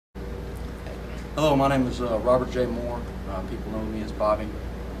Hello, my name is Robert J. Mohr. People know me as Bobby.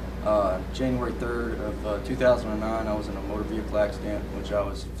 January 3rd of 2009, I was in a motor vehicle accident in which I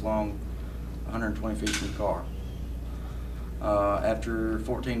was flung 120 feet from the car. After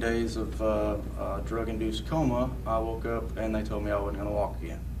 14 days of drug-induced coma, I woke up and they told me I wasn't going to walk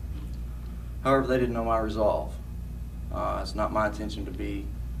again. However, they didn't know my resolve. It's not my intention to be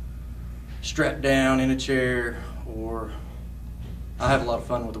strapped down in a chair, or I have a lot of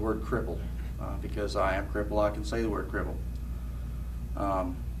fun with the word cripple. Because I am crippled, I can say the word cripple.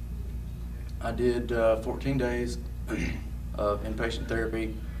 I did 14 days of inpatient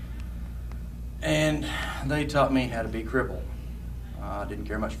therapy, and they taught me how to be crippled. I didn't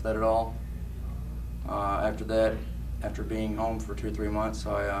care much for that at all. After that, after being home for 2 or 3 months,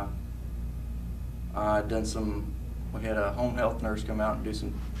 I done some. We had a home health nurse come out and do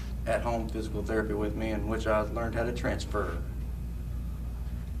some at-home physical therapy with me, in which I learned how to transfer.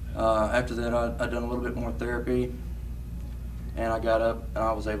 After that, I done a little bit more therapy, and I got up and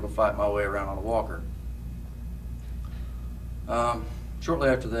I was able to fight my way around on a walker. Shortly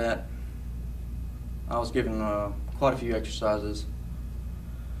after that, I was given quite a few exercises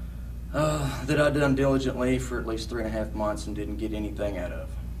that I'd done diligently for at least 3.5 months and didn't get anything out of.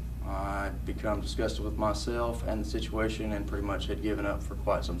 I'd become disgusted with myself and the situation and pretty much had given up for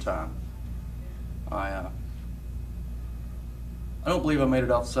quite some time. I don't believe I made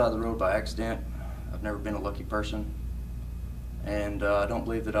it off the side of the road by accident. I've never been a lucky person. And I don't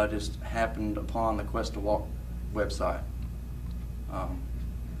believe that I just happened upon the Quest to Walk website.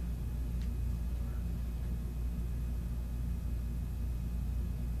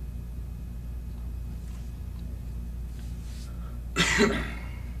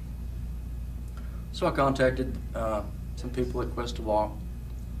 So I contacted some people at Quest to Walk,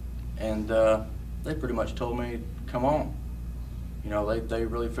 and they pretty much told me, come on. You know, they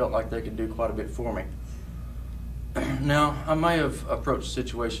really felt like they could do quite a bit for me. Now, I may have approached the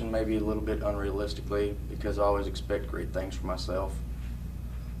situation maybe a little bit unrealistically, because I always expect great things for myself.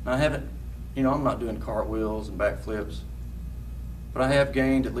 Now, I haven't, I'm not doing cartwheels and backflips, but I have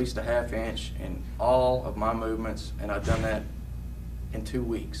gained at least a ½ inch in all of my movements, and I've done that in 2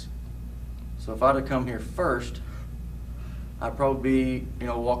 weeks. So if I'd have come here first, I'd probably be,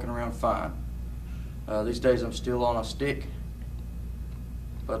 walking around fine. These days I'm still on a stick,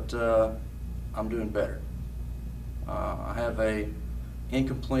 but I'm doing better. I have a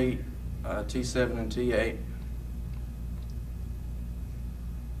incomplete T7 and T8,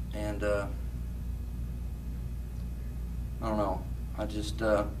 and I don't know. I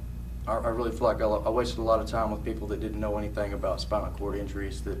really feel like I wasted a lot of time with people that didn't know anything about spinal cord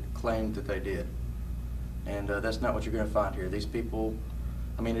injuries that claimed that they did, and that's not what you're going to find here. These people,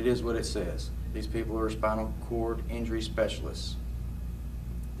 it is what it says. These people are spinal cord injury specialists.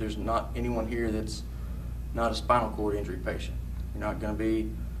 There's not anyone here that's not a spinal cord injury patient. You're not going to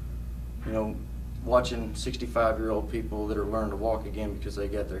be, watching 65-year-old people that are learning to walk again because they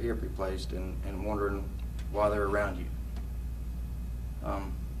got their hip replaced and wondering why they're around you.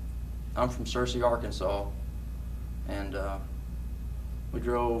 I'm from Searcy, Arkansas, and we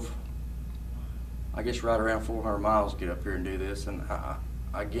drove, I guess, right around 400 miles to get up here and do this. And I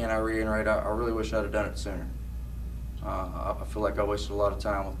reiterate, I really wish I'd have done it sooner. I feel like I wasted a lot of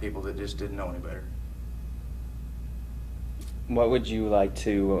time with people that just didn't know any better. What would you like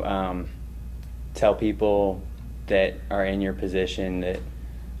to tell people that are in your position that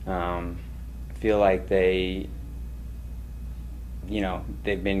feel like they've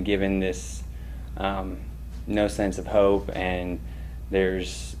been given this no sense of hope, and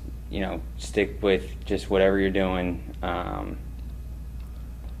there's, stick with just whatever you're doing?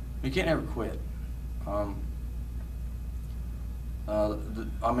 You can't ever quit.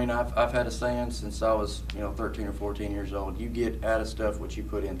 I've had a saying since I was 13 or 14 years old: you get out of stuff what you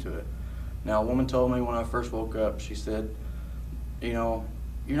put into it. Now, a woman told me when I first woke up, she said, you're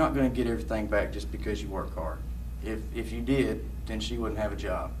not going to get everything back just because you work hard. If you did, then she wouldn't have a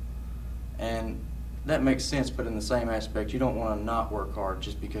job. And that makes sense, but in the same aspect, you don't want to not work hard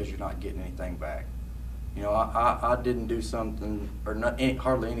just because you're not getting anything back. I didn't do something, or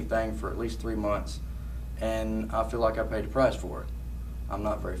hardly anything, for at least 3 months, and I feel like I paid the price for it. I'm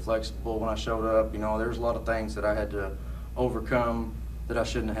not very flexible when I showed up. There's a lot of things that I had to overcome that I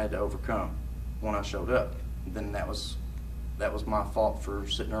shouldn't have had to overcome when I showed up. Then that was my fault for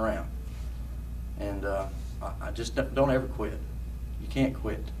sitting around. And I just don't ever quit. You can't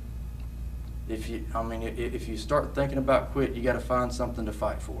quit. If you start thinking about quit, you got to find something to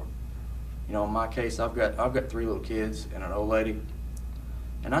fight for. In my case, I've got 3 little kids and an old lady,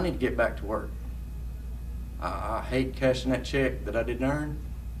 and I need to get back to work. I hate cashing that check that I didn't earn,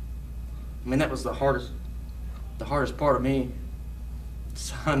 I mean, that was the hardest part of me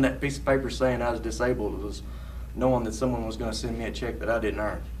signing that piece of paper saying I was disabled, was knowing that someone was going to send me a check that I didn't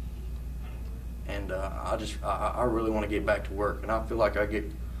earn. And I really want to get back to work, and I feel like I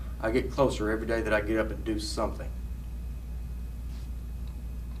get closer every day that I get up and do something.